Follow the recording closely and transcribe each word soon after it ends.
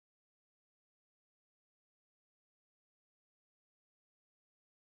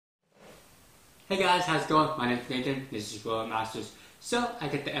Hey guys, how's it going? My name is Nathan, this is Roborock Masters. So, I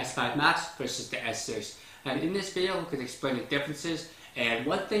get the S5 Max versus the S6. And in this video, I'm going to explain the differences. And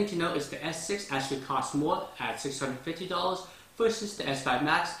one thing to note is the S6 actually costs more at $650 versus the S5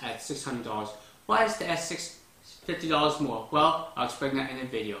 Max at $600. Why is the S6 $50 more? Well, I'll explain that in a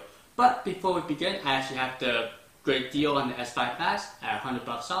video. But before we begin, I actually have the great deal on the S5 Max at $100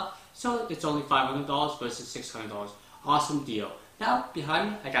 off. So, it's only $500 versus $600. Awesome deal. Now,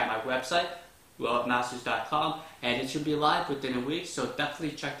 behind me, I got my website, roborockmasters.com, and it should be live within a week, so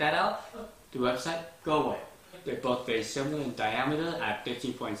definitely check that out. The website, go away. They're both very similar in diameter at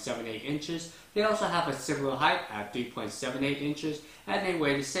 15.78 inches. They also have a similar height at 3.78 inches, and they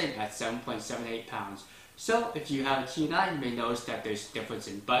weigh the same at 7.78 pounds. So if you have a keen eye, you may notice that there's a difference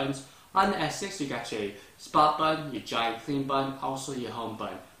in buttons. On the S6, you got your spot button, your giant clean button, also your home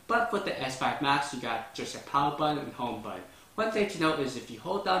button. But for the S5 Max, you got just a power button and home button. One thing to note is if you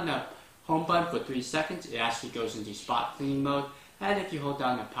hold down the home button for 3 seconds, it actually goes into spot cleaning mode. And if you hold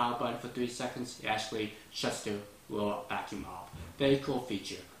down the power button for 3 seconds, it actually shuts the Roborock vacuum off. Very cool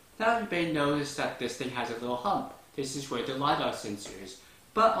feature. Now you may notice that this thing has a little hump. This is where the LiDAR sensor is.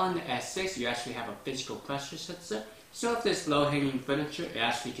 But on the S6, you actually have a physical pressure sensor. So if there's low-hanging furniture, it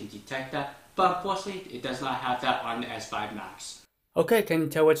actually can detect that. But unfortunately, it does not have that on the S5 Max. Okay, can you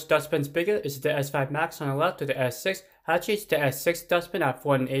tell which dustbin's bigger? Is it the S5 Max on the left or the S6? Actually, it's the S6 dustbin at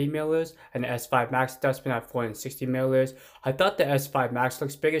 480 milliliters and the S5 Max dustbin at 460 milliliters. I thought the S5 Max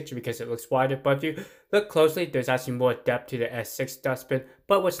looks bigger because it looks wider, but if you look closely, there's actually more depth to the S6 dustbin.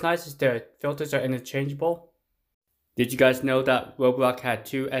 But what's nice is the filters are interchangeable. Did you guys know that Roborock had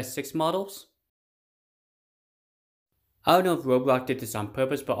 2 S6 models? I don't know if Roborock did this on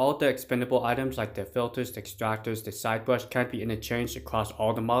purpose, but all the expendable items like the filters, the extractors, the side brush can be interchanged across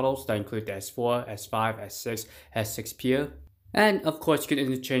all the models that include the S4, S5, S6, S6 Pure. And of course you can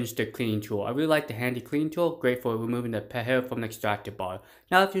interchange the cleaning tool. I really like the handy cleaning tool, great for removing the pet hair from the extractor bar.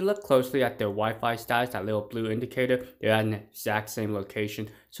 Now if you look closely at the Wi-Fi status, that little blue indicator, they're at an exact same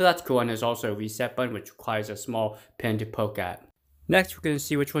location. So that's cool, and there's also a reset button which requires a small pin to poke at. Next we're going to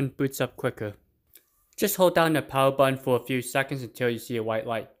see which one boots up quicker. Just hold down the power button for a few seconds until you see a white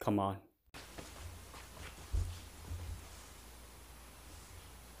light come on.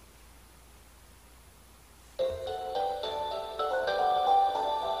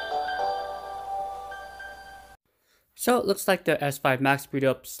 So it looks like the S5 Max booted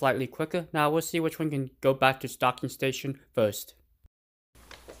up slightly quicker. Now we'll see which one can go back to docking station first.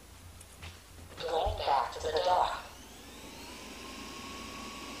 Going back to the dock.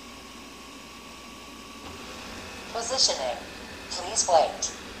 Positioning. Please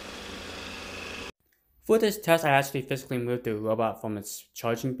wait. For this test, I actually physically moved the robot from its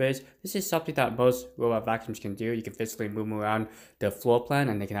charging base. This is something that most robot vacuums can do. You can physically move them around the floor plan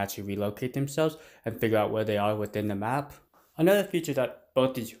and they can actually relocate themselves and figure out where they are within the map. Another feature that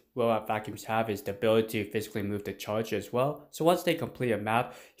both these robot vacuums have is the ability to physically move the charger as well. So once they complete a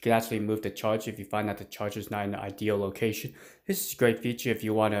map, you can actually move the charger if you find that the charger is not in the ideal location. This is a great feature if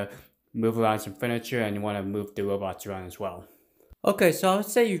you want to move around some furniture and you want to move the robots around as well. Okay, so I would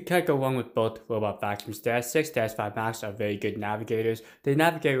say you can't go wrong with both robot vacuums. The S6, the S5 Max are very good navigators. They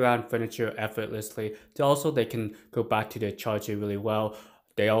navigate around furniture effortlessly. They can go back to their charger really well.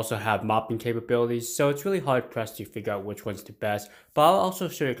 They also have mopping capabilities, so it's really hard pressed to figure out which one's the best. But I'll also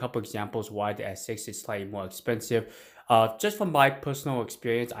show you a couple examples why the S6 is slightly more expensive. Just from my personal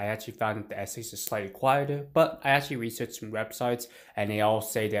experience, I actually found that the S6 is slightly quieter, but I actually researched some websites and they all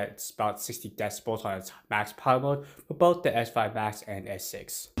say that it's about 60 decibels on its max power mode for both the S5 Max and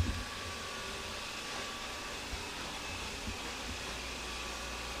S6.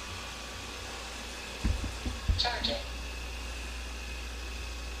 Charging.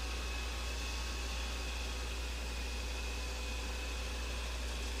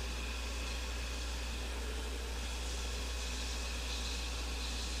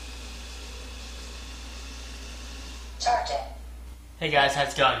 Charging. Hey guys,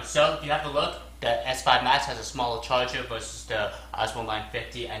 how's it going? So, if you have a look, the S5 Max has a smaller charger versus the Osmo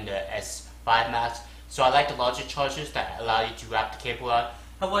 950 and the S5 Max. So I like the larger chargers that allow you to wrap the cable around.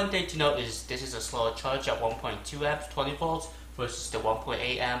 And one thing to note is this is a slower charge at 1.2 amps 20 volts versus the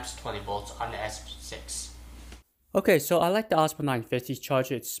 1.8 amps 20 volts on the S6. Okay, so I like the Osmo 950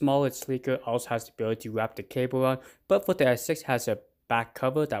 charger. It's smaller, it's sleeker, also has the ability to wrap the cable around. But for the S6 has a back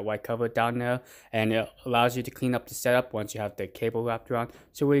cover, that white cover down there, and it allows you to clean up the setup once you have the cable wrapped around.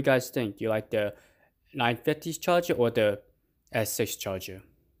 So what do you guys think? Do you like the 950's charger or the S6 charger?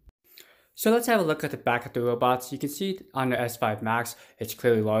 So let's have a look at the back of the robots. You can see on the S5 Max, it's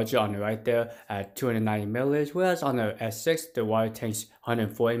clearly larger on the right there at 290 milliliters, whereas on the S6, the water tank's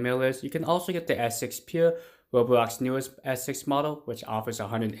 140 milliliters. You can also get the S6 Pure, Roborock's newest S6 model, which offers a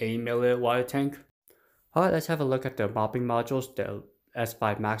 180 milliliter water tank. Alright, let's have a look at the mopping modules, the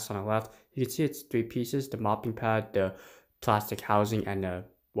S5 Max on the left. You can see it's 3 pieces, the mopping pad, the plastic housing, and the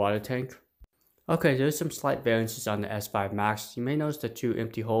water tank. Okay, there's some slight variances on the S5 Max. You may notice the 2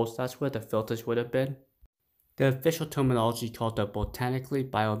 empty holes, that's where the filters would have been. The official terminology is called the Botanically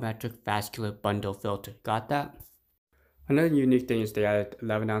Biometric Vascular Bundle Filter. Got that? Another unique thing is they added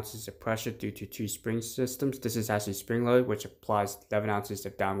 11 ounces of pressure due to 2 spring systems. This is actually spring loaded, which applies 11 ounces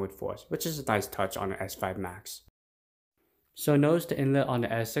of downward force, which is a nice touch on the S5 Max. So notice the inlet on the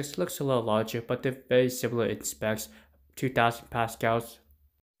S6 looks a little larger, but they're very similar in specs, 2000 pascals.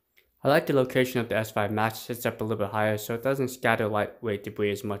 I like the location of the S5 Max, sits up a little bit higher so it doesn't scatter lightweight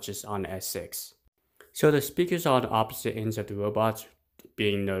debris as much as on the S6. So the speakers are on the opposite ends of the robots,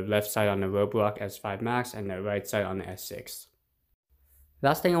 being the left side on the Roborock S5 Max and the right side on the S6.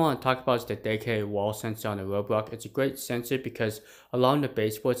 Last thing I want to talk about is the dedicated wall sensor on the Roborock. It's a great sensor because along the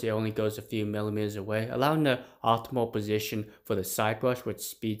baseboards it only goes a few millimeters away, allowing the optimal position for the side brush, which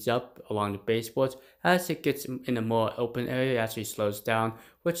speeds up along the baseboards. As it gets in a more open area, it actually slows down,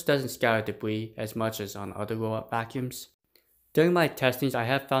 which doesn't scatter debris as much as on other robot vacuums. During my testings, I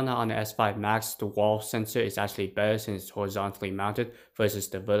have found that on the S5 Max, the wall sensor is actually better since it's horizontally mounted versus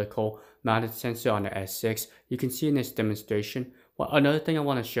the vertical mounted sensor on the S6. You can see in this demonstration. Another thing I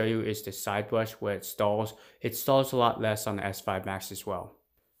want to show you is the side brush where it stalls. It stalls a lot less on the S5 Max as well.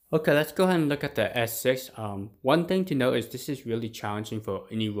 Okay, let's go ahead and look at the S6. One thing to note is this is really challenging for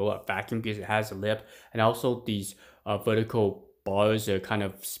any robot vacuum because it has a lip, and also these vertical bars are kind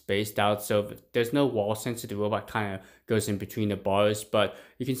of spaced out, so there's no wall sensor. The robot kind of goes in between the bars, but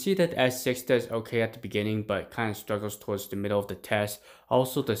you can see that S6 does okay at the beginning, but kind of struggles towards the middle of the test.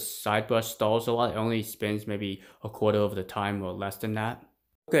 Also, the side brush stalls a lot. It only spins maybe a quarter of the time or less than that.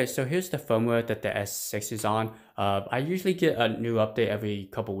 Okay, so here's the firmware that the S6 is on. I usually get a new update every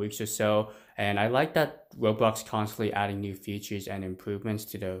couple weeks or so, and I like that Roborock's constantly adding new features and improvements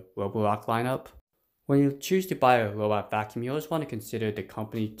to the Roborock lineup. When you choose to buy a robot vacuum, you always want to consider the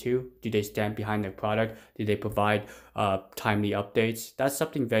company too. Do they stand behind their product? Do they provide timely updates? That's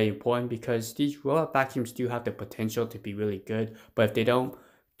something very important because these robot vacuums do have the potential to be really good, but if they don't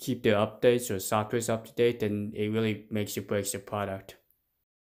keep their updates or softwares up to date, then it really makes or breaks the product.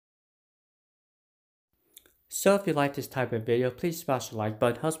 So if you like this type of video, please smash the like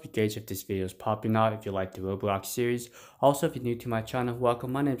button. It helps me gauge if this video is popular or not, if you like the Roborock series. Also, if you're new to my channel,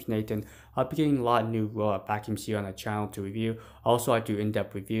 welcome. My name is Nathan. I'll be getting a lot of new robot vacuums here on the channel to review. Also, I do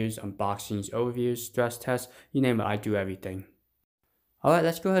in-depth reviews, unboxings, overviews, stress tests, you name it, I do everything. Alright,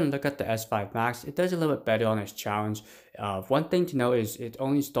 let's go ahead and look at the S5 Max. It does a little bit better on this challenge. One thing to note is it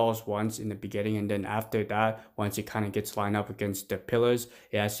only stalls once in the beginning, and then after that, once it kind of gets lined up against the pillars,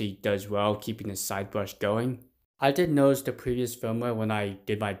 it actually does well keeping the side brush going. I did notice the previous firmware when I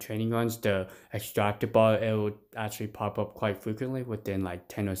did my training runs, the extractor bar, it would actually pop up quite frequently within like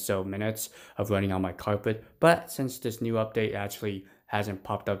 10 or so minutes of running on my carpet. But since this new update, it actually hasn't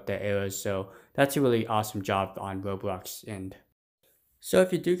popped up the errors, so that's a really awesome job on Roborock's end. So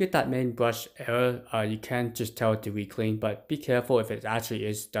if you do get that main brush error, you can just tell it to re-clean, but be careful if it actually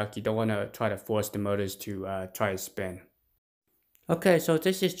is stuck. You don't want to try to force the motors to try to spin. Okay, so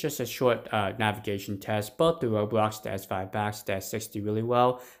this is just a short navigation test. Both the Roborocks, the S5 Max, the S6 do really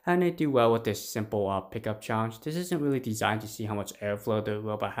well, and they do well with this simple pickup challenge. This isn't really designed to see how much airflow the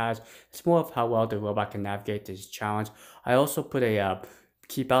robot has. It's more of how well the robot can navigate this challenge. I also put a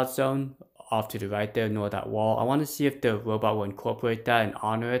keep out zone off to the right there near that wall. I want to see if the robot will incorporate that and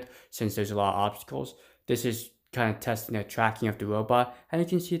honor it since there's a lot of obstacles. This is kind of testing the tracking of the robot, and you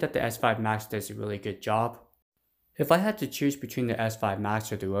can see that the S5 Max does a really good job. If I had to choose between the S5 Max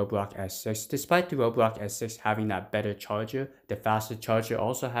or the Roborock S6, despite the Roborock S6 having that better charger, the faster charger,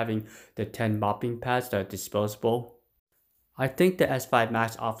 also having the 10 mopping pads that are disposable, I think the S5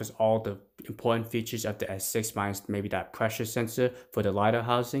 Max offers all the important features of the S6 minus maybe that pressure sensor for the lidar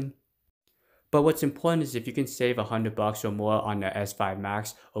housing. But what's important is if you can save $100 or more on the S5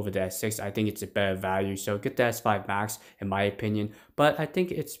 Max over the S6, I think it's a better value. So get the S5 Max in my opinion. But I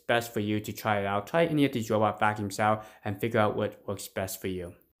think it's best for you to try it out. Try any of these robot vacuums out and figure out what works best for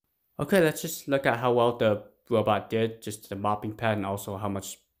you. Okay, let's just look at how well the robot did, just the mopping pad and also how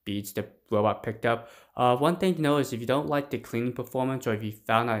much beads the robot picked up. One thing to know is if you don't like the cleaning performance or if you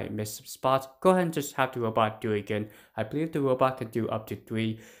found that it missed some spots, go ahead and just have the robot do it again. I believe the robot can do up to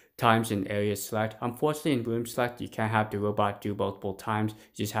 3 times in area select. Unfortunately in room select you can't have the robot do multiple times.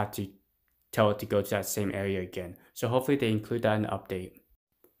 You just have to tell it to go to that same area again. So hopefully they include that in the update.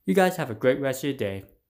 You guys have a great rest of your day.